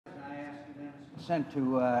consent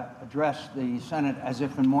to address the Senate as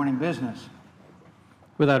if in morning business.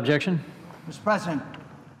 Without objection. Mr. President,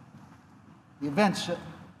 the events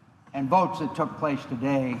and votes that took place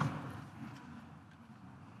today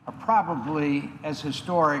are probably as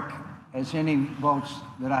historic as any votes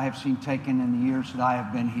that I have seen taken in the years that I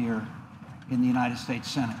have been here in the United States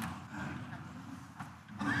Senate.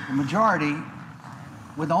 The majority,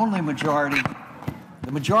 with only majority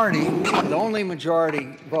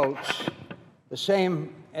votes, the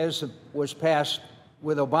same as was passed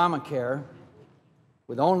with Obamacare,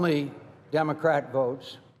 with only Democrat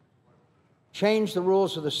votes, changed the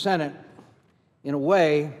rules of the Senate in a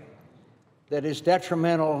way that is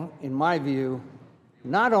detrimental, in my view,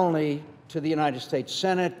 not only to the United States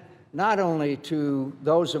Senate, not only to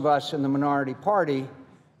those of us in the minority party,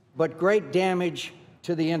 but great damage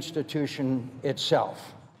to the institution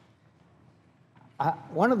itself.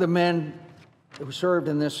 One of the men who served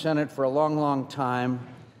in this Senate for a long, long time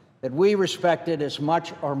that we respected as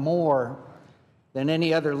much or more than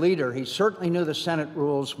any other leader, he certainly knew the Senate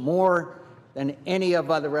rules more than any of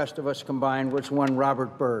the rest of us combined, was one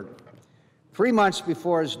Robert Byrd. 3 months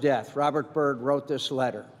before his death, Robert Byrd wrote this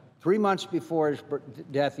letter. 3 months before his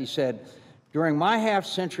death, he said, "During my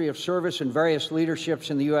half-century of service in various leaderships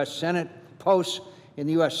in the U.S. Senate, posts in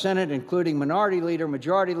the U.S. Senate, including minority leader,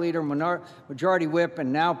 majority whip,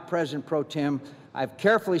 and now President pro tem, I've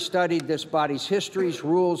carefully studied this body's histories,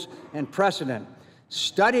 rules, and precedent.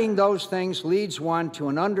 Studying those things leads one to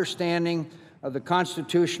an understanding of the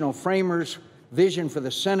constitutional framers' vision for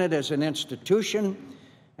the Senate as an institution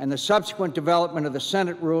and the subsequent development of the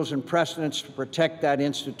Senate rules and precedents to protect that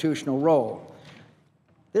institutional role.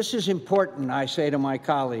 This is important, I say to my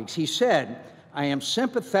colleagues." He said, "I am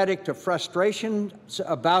sympathetic to frustrations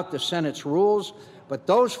about the Senate's rules, but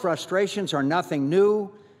those frustrations are nothing new.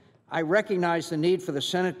 I recognize the need for the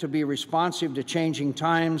Senate to be responsive to changing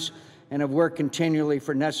times and have worked continually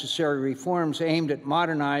for necessary reforms aimed at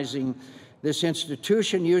modernizing this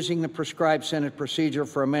institution using the prescribed Senate procedure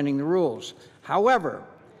for amending the rules. However,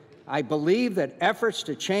 I believe that efforts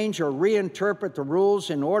to change or reinterpret the rules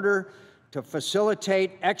in order to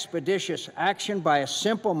facilitate expeditious action by a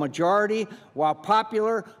simple majority, while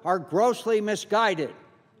popular, are grossly misguided.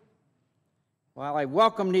 While I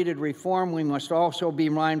welcome needed reform, we must also be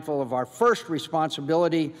mindful of our first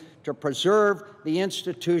responsibility to preserve the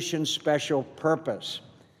institution's special purpose."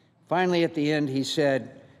 Finally, at the end, he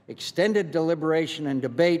said, "Extended deliberation and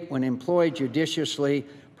debate, when employed judiciously,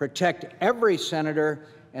 protect every senator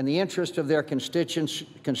and the interest of their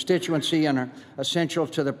constituency and are essential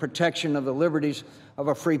to the protection of the liberties of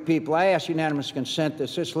a free people." I ask unanimous consent that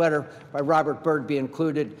this letter by Robert Byrd be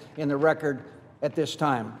included in the record at this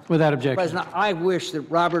time. Without objection. President, I wish that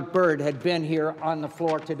Robert Byrd had been here on the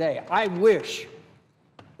floor today. I wish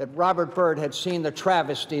that Robert Byrd had seen the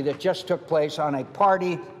travesty that just took place on a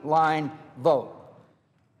party line vote.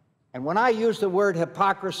 And when I use the word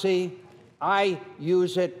hypocrisy, I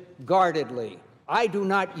use it guardedly. I do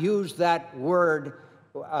not use that word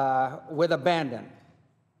with abandon.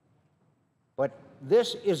 But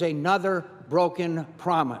this is another broken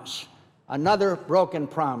promise, another broken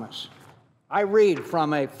promise. I read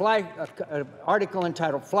from an article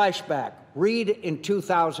entitled Flashback, Read in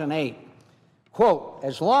 2008. Quote,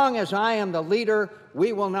 "As long as I am the leader,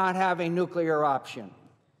 we will not have a nuclear option."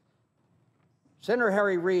 Senator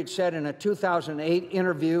Harry Reid said in a 2008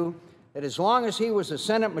 interview that as long as he was the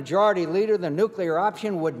Senate Majority Leader, the nuclear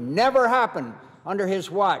option would never happen under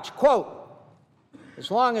his watch. Quote,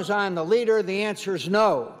 "As long as I'm the leader, the answer is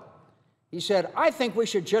no." He said, "I think we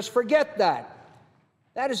should just forget that.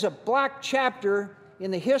 That is a black chapter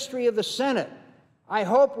in the history of the Senate. I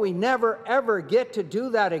hope we never, ever get to do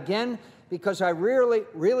that again, because I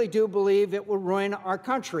really do believe it will ruin our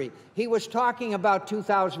country." He was talking about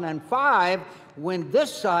 2005, when this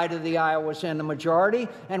side of the aisle was in the majority,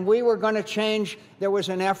 and we were going to change. There was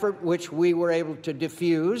an effort which we were able to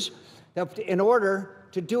diffuse in order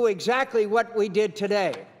to do exactly what we did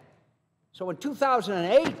today. So in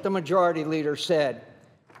 2008, the majority leader said,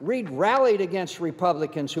 Reid rallied against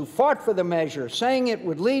Republicans who fought for the measure, saying it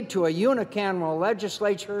would lead to a unicameral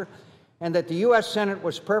legislature and that the U.S. Senate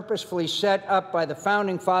was purposefully set up by the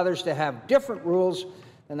Founding Fathers to have different rules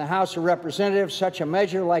than the House of Representatives. Such a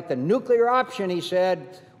measure like the nuclear option, he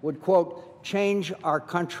said, would, quote, "change our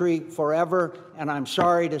country forever." And I'm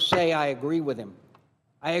sorry to say I agree with him.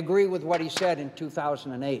 I agree with what he said in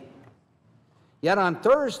 2008. Yet on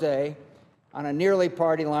Thursday, on a nearly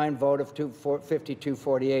party line vote of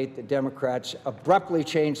 52-48, the Democrats abruptly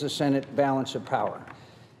changed the Senate balance of power.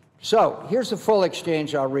 So here's the full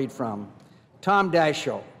exchange I'll read from. Tom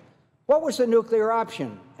Daschle, "What was the nuclear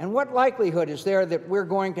option, And what likelihood is there that we're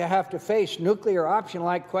going to have to face nuclear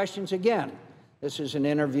option-like questions again? This is an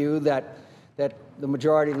interview that the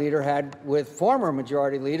majority leader had with former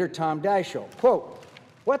majority leader Tom Daschle. Quote,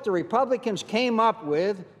 "What the Republicans came up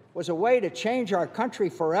with was a way to change our country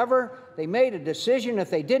forever. They made a decision if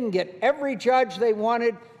they didn't get every judge they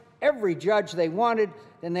wanted,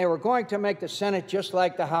 then they were going to make the Senate just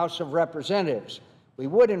like the House of Representatives. We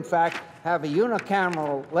would, in fact, have a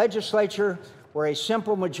unicameral legislature where a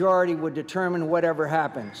simple majority would determine whatever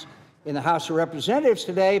happens. In the House of Representatives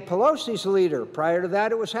today, Pelosi's the leader. Prior to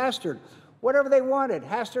that, it was Hastert. Whatever they wanted,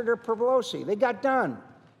 Hastert or Pelosi, they got done.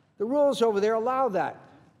 The rules over there allow that.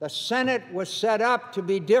 The Senate was set up to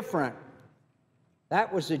be different.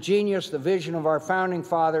 That was the genius, the vision of our founding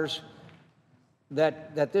fathers,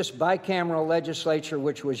 that this bicameral legislature,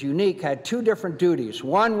 which was unique, had two different duties.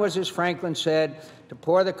 One was, as Franklin said, to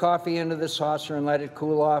pour the coffee into the saucer and let it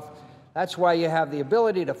cool off. That's why you have the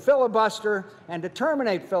ability to filibuster and to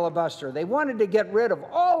terminate filibuster. They wanted to get rid of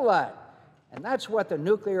all that, and that's what the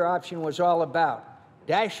nuclear option was all about.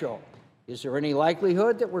 Daschle, is there any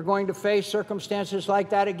likelihood that we're going to face circumstances like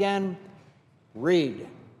that again? Reid,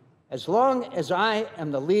 as long as I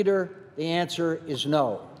am the leader, the answer is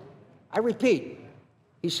no. I repeat,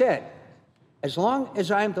 he said, as long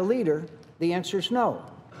as I am the leader, the answer is no.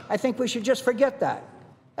 I think we should just forget that.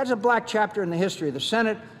 That's a black chapter in the history of the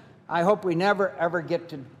Senate. I hope we never, ever get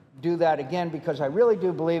to do that again, because I really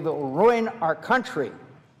do believe it will ruin our country.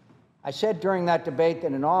 I said during that debate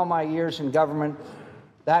that in all my years in government,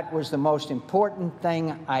 that was the most important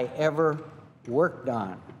thing I ever worked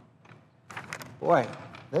on. Boy,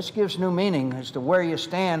 this gives new meaning as to where you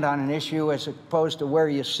stand on an issue as opposed to where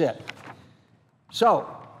you sit. So,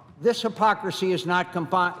 this hypocrisy is not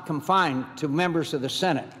confined to members of the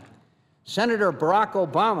Senate. Senator Barack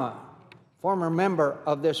Obama, former member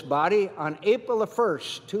of this body, on April the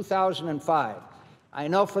 1st, 2005, I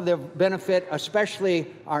know for the benefit,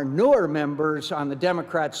 especially our newer members on the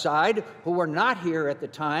Democrat side who were not here at the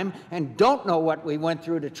time and don't know what we went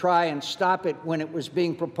through to try and stop it when it was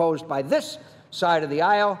being proposed by this side of the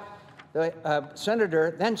aisle, then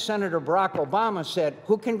Senator Barack Obama said,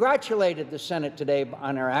 who congratulated the Senate today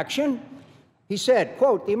on our action. He said,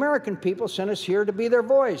 quote, "The American people sent us here to be their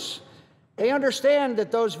voice. They understand that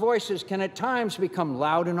those voices can at times become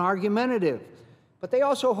loud and argumentative, but they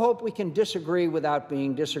also hope we can disagree without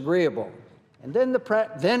being disagreeable." And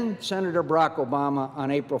then Senator Barack Obama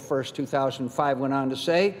on April 1st, 2005 went on to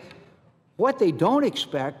say, "What they don't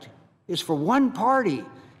expect is for one party,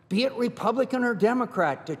 be it Republican or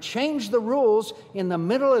Democrat, to change the rules in the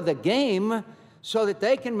middle of the game so that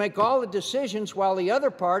they can make all the decisions while the other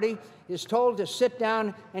party is told to sit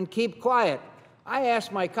down and keep quiet." I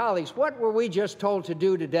asked my colleagues, what were we just told to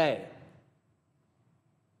do today?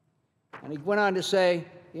 And he went on to say,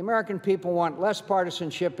 "The American people want less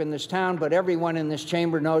partisanship in this town, but everyone in this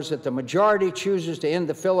chamber knows that the majority chooses to end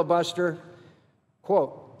the filibuster.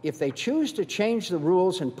 Quote, if they choose to change the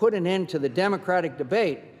rules and put an end to the democratic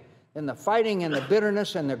debate, then the fighting and the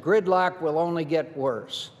bitterness and the gridlock will only get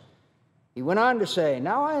worse." He went on to say,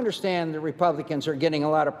 "Now I understand the Republicans are getting a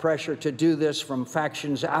lot of pressure to do this from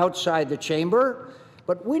factions outside the chamber,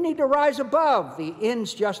 but we need to rise above the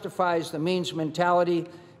ends justifies the means mentality,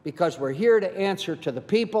 because we're here to answer to the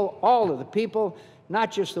people, all of the people,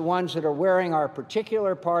 not just the ones that are wearing our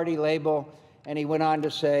particular party label." And he went on to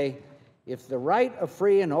say, "If the right of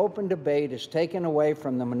free and open debate is taken away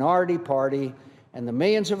from the minority party and the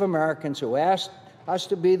millions of Americans who asked us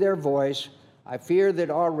to be their voice, I fear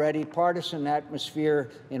that already partisan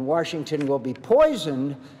atmosphere in Washington will be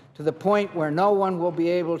poisoned to the point where no one will be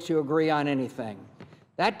able to agree on anything.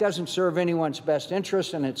 That doesn't serve anyone's best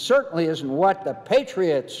interest, and it certainly isn't what the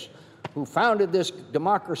patriots who founded this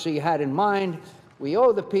democracy had in mind. We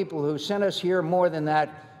owe the people who sent us here more than that.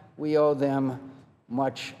 We owe them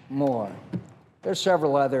much more." There's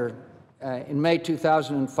several other. In May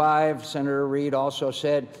 2005, Senator Reid also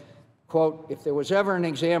said, quote, "If there was ever an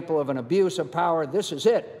example of an abuse of power, this is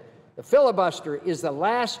it. The filibuster is the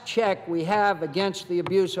last check we have against the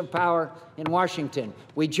abuse of power in Washington.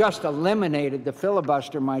 We just eliminated the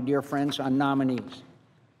filibuster, my dear friends, on nominees."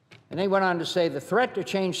 And they went on to say, the threat to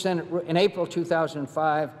change Senate, in April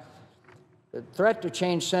 2005, the threat to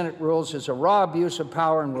change Senate rules is a raw abuse of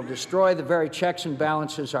power and will destroy the very checks and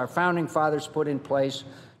balances our founding fathers put in place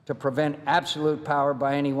to prevent absolute power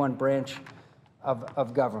by any one branch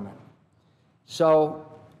of government. So,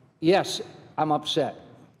 yes, I'm upset.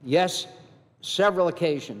 Yes, several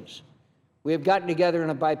occasions we have gotten together on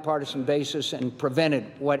a bipartisan basis and prevented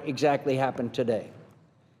what exactly happened today.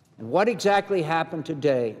 And what exactly happened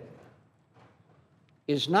today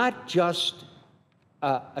is not just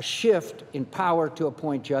a shift in power to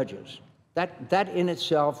appoint judges. That in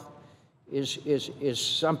itself is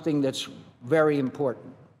something that's very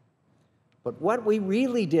important. But what we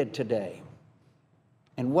really did today,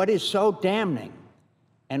 and what is so damning,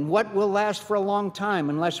 and what will last for a long time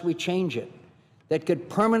unless we change it, that could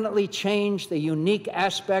permanently change the unique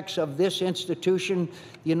aspects of this institution,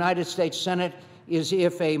 the United States Senate, is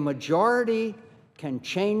if a majority can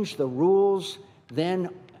change the rules, then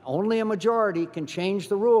only a majority can change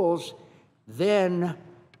the rules, then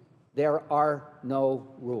there are no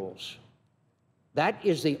rules. That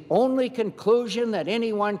is the only conclusion that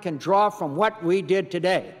anyone can draw from what we did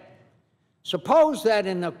today. Suppose that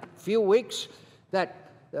in a few weeks that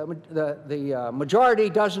the majority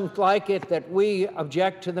doesn't like it, that we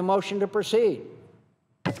object to the motion to proceed.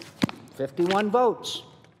 51 votes.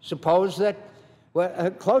 Suppose that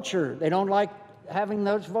cloture, they don't like having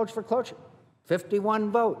those votes for cloture. 51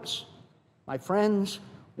 votes. My friends,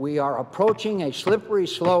 we are approaching a slippery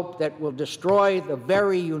slope that will destroy the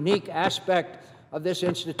very unique aspect of this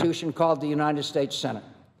institution called the United States Senate.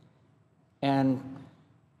 And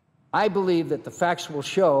I believe that the facts will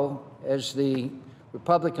show, as the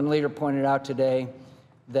Republican leader pointed out today,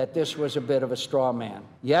 that this was a bit of a straw man.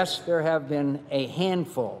 Yes, there have been a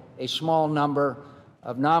handful, a small number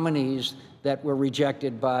of nominees that were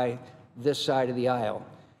rejected by this side of the aisle.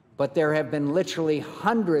 But there have been literally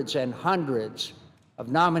hundreds and hundreds of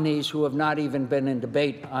nominees who have not even been in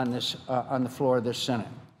debate on this, on the floor of this Senate.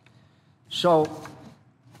 So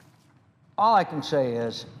all I can say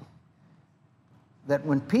is that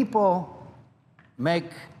when people make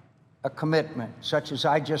a commitment, such as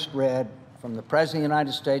I just read from the President of the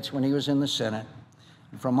United States when he was in the Senate,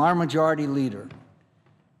 and from our majority leader,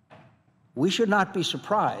 we should not be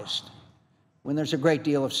surprised when there's a great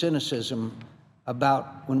deal of cynicism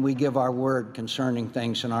about when we give our word concerning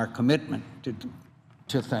things and our commitment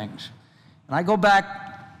to things. And I go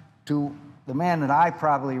back to the man that I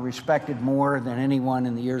probably respected more than anyone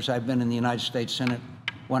in the years I've been in the United States Senate,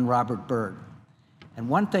 one Robert Byrd. And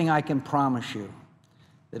one thing I can promise you,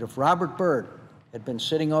 that if Robert Byrd had been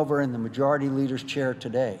sitting over in the majority leader's chair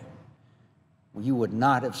today, you would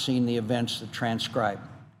not have seen the events that transcribed.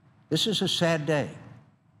 This is a sad day.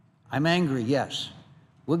 I'm angry, yes.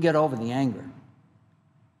 We'll get over the anger.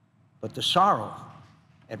 But the sorrow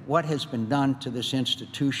at what has been done to this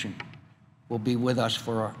institution will be with us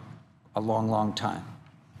for a long, long time.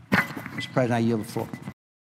 Mr. President, I yield the floor.